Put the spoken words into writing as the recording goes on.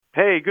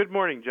Hey, good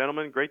morning,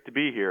 gentlemen. Great to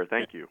be here.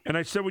 Thank you. And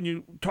I said, when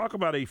you talk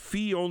about a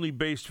fee-only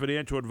based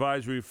financial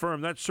advisory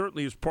firm, that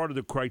certainly is part of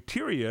the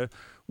criteria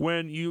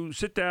when you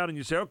sit down and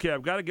you say, okay,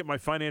 I've got to get my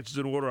finances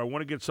in order. I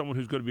want to get someone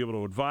who's going to be able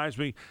to advise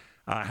me.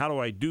 How do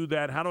I do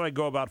that? How do I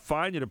go about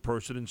finding a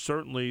person? And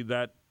certainly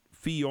that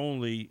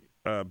fee-only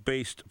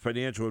based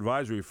financial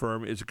advisory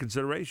firm is a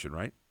consideration,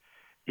 right?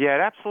 Yeah,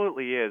 it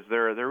absolutely is.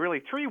 There are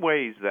really three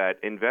ways that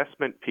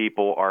investment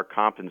people are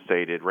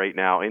compensated right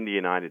now in the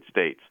United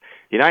States.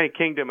 The United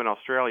Kingdom and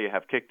Australia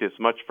have kicked this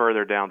much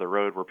further down the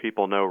road where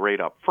people know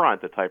right up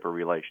front the type of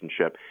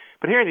relationship.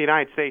 But here in the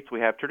United States, we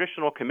have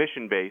traditional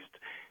commission-based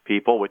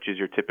people, which is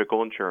your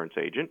typical insurance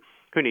agent,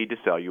 who need to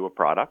sell you a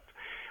product.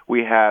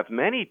 We have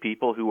many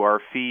people who are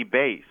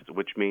fee-based,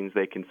 which means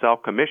they can sell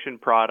commission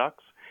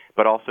products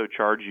but also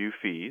charge you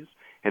fees.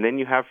 And then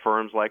you have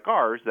firms like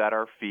ours that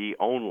are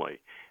fee-only,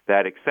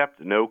 that accept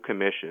no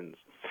commissions.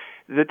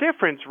 The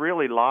difference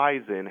really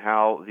lies in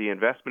how the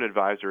investment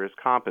advisor is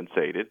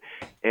compensated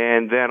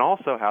and then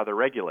also how they're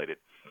regulated.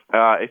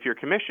 If you're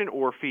commission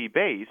or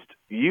fee-based,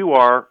 you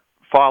are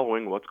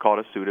following what's called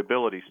a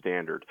suitability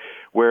standard,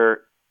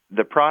 where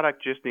the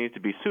product just needs to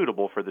be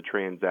suitable for the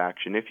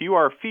transaction. If you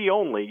are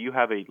fee-only, you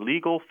have a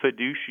legal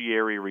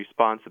fiduciary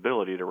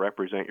responsibility to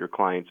represent your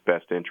client's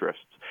best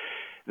interests.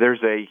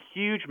 There's a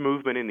huge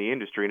movement in the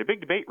industry and a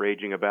big debate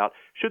raging about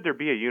should there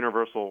be a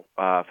universal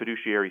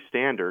fiduciary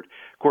standard.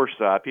 Of course,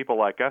 people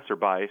like us are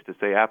biased to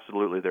say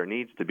absolutely there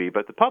needs to be,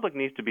 but the public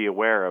needs to be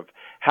aware of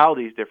how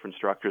these different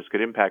structures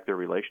could impact their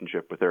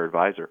relationship with their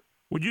advisor.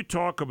 When you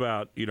talk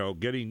about,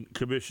 getting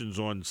commissions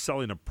on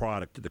selling a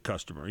product to the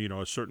customer,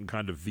 a certain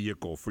kind of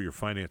vehicle for your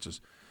finances,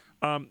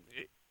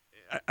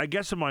 I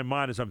guess in my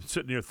mind as I'm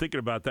sitting here thinking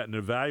about that and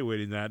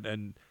evaluating that,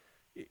 and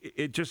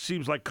it just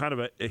seems like kind of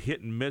a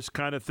hit and miss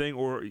kind of thing,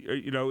 or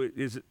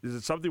is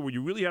it something where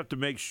you really have to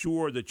make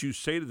sure that you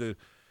say to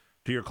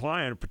your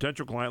client or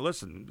potential client,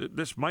 listen,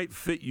 this might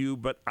fit you,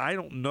 but I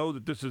don't know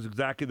that this is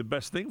exactly the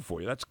best thing for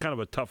you. That's kind of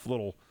a tough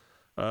little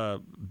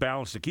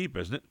balance to keep,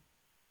 isn't it?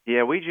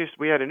 Yeah,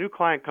 we had a new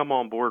client come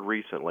on board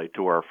recently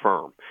to our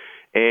firm,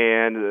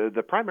 and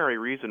the primary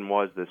reason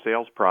was the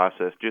sales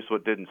process just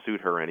what didn't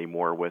suit her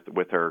anymore with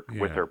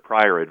her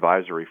prior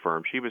advisory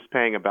firm. She was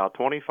paying about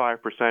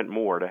 25%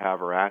 more to have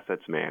her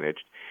assets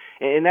managed,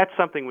 and that's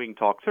something we can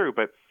talk through.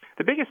 But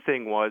the biggest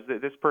thing was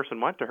that this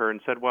person went to her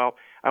and said, "Well,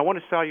 I want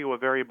to sell you a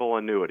variable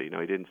annuity."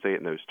 No, he didn't say it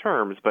in those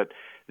terms, but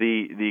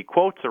the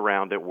quotes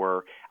around it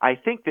were, "I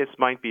think this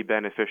might be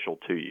beneficial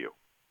to you."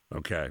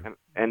 Okay.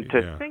 And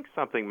to think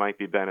something might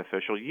be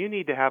beneficial, you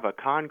need to have a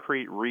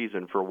concrete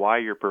reason for why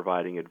you're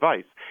providing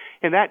advice.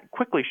 And that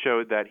quickly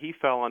showed that he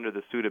fell under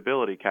the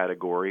suitability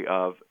category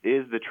of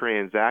is the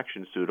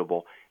transaction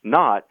suitable,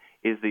 not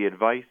is the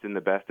advice in the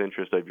best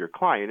interest of your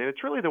client. And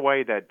it's really the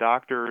way that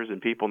doctors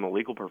and people in the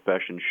legal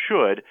profession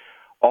should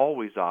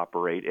always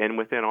operate. And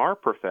within our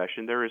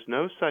profession, there is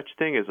no such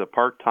thing as a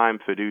part-time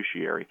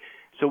fiduciary.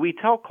 So we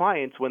tell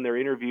clients when they're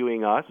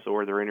interviewing us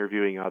or they're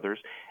interviewing others,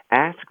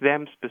 ask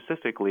them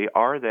specifically,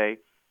 are they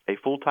a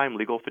full-time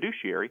legal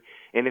fiduciary?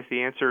 And if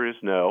the answer is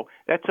no,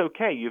 that's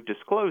okay. You've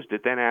disclosed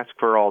it. Then ask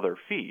for all their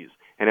fees.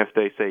 And if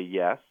they say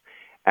yes,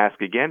 ask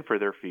again for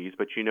their fees,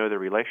 but the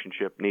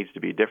relationship needs to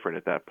be different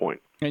at that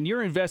point. And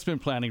your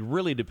investment planning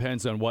really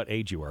depends on what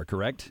age you are,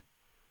 correct?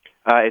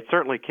 It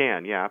certainly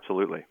can. Yeah,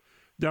 absolutely.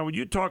 Now, when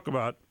you talk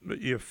about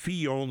a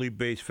fee-only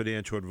based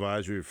financial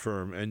advisory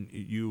firm and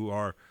you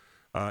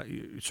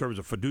serve as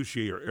a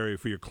fiduciary area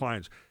for your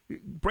clients,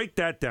 break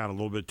that down a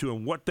little bit, too,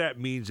 and what that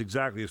means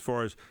exactly as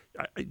far as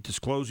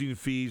disclosing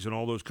fees and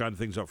all those kind of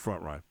things up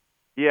front, Ryan.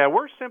 Yeah,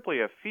 we're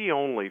simply a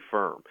fee-only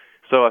firm.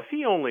 So a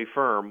fee-only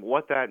firm,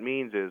 what that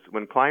means is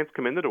when clients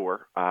come in the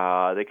door,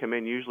 they come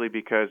in usually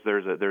because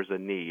there's a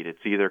need.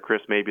 It's either,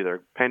 Chris, maybe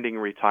they're pending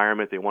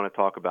retirement, they want to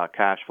talk about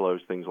cash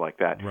flows, things like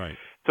that. Right.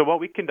 So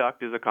what we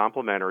conduct is a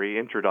complimentary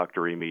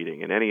introductory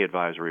meeting, and any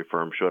advisory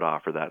firm should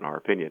offer that in our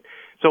opinion.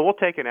 So we'll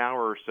take an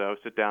hour or so,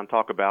 sit down,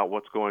 talk about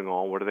what's going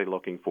on, what are they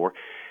looking for.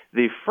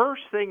 The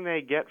first thing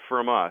they get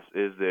from us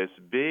is this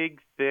big,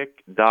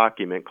 thick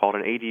document called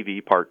an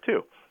ADV Part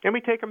 2, and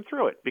we take them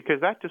through it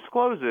because that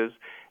discloses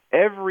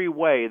every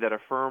way that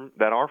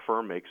our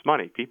firm makes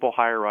money. People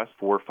hire us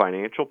for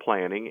financial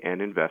planning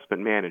and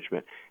investment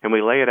management, and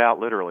we lay it out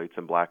literally. It's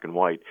in black and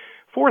white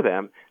for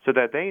them so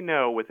that they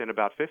know within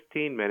about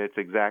 15 minutes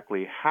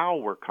exactly how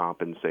we're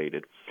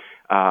compensated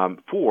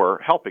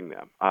for helping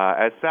them.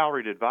 As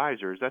salaried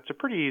advisors, that's a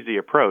pretty easy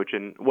approach,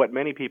 and what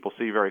many people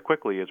see very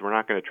quickly is we're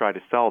not going to try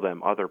to sell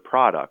them other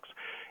products.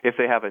 If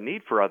they have a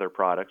need for other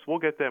products, we'll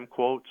get them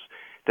quotes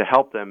to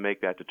help them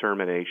make that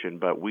determination,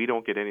 but we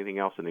don't get anything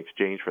else in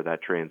exchange for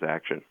that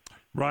transaction.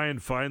 Ryan,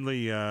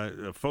 finally,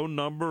 a phone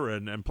number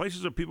and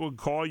places that people can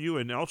call you,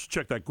 and also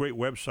check that great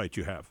website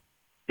you have.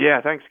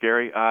 Yeah, thanks,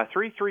 Gary.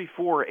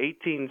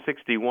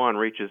 334-1861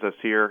 reaches us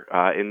here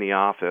in the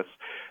office.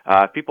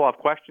 If people have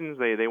questions,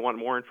 they want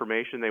more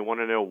information, they want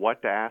to know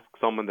what to ask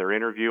someone they're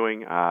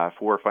interviewing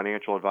for a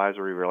financial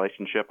advisory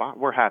relationship,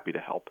 we're happy to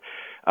help.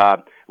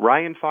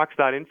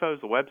 RyanFox.info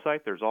is the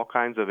website. There's all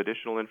kinds of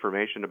additional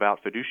information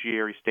about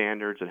fiduciary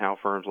standards and how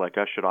firms like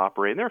us should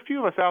operate. And there are a few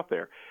of us out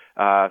there,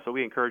 so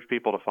we encourage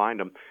people to find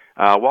them.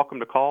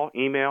 Welcome to call,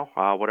 email,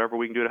 whatever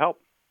we can do to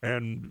help.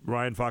 And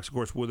Ryan Fox, of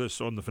course, with us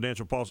on the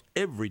Financial Pulse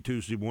every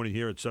Tuesday morning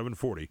here at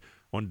 7:40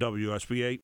 on WSBA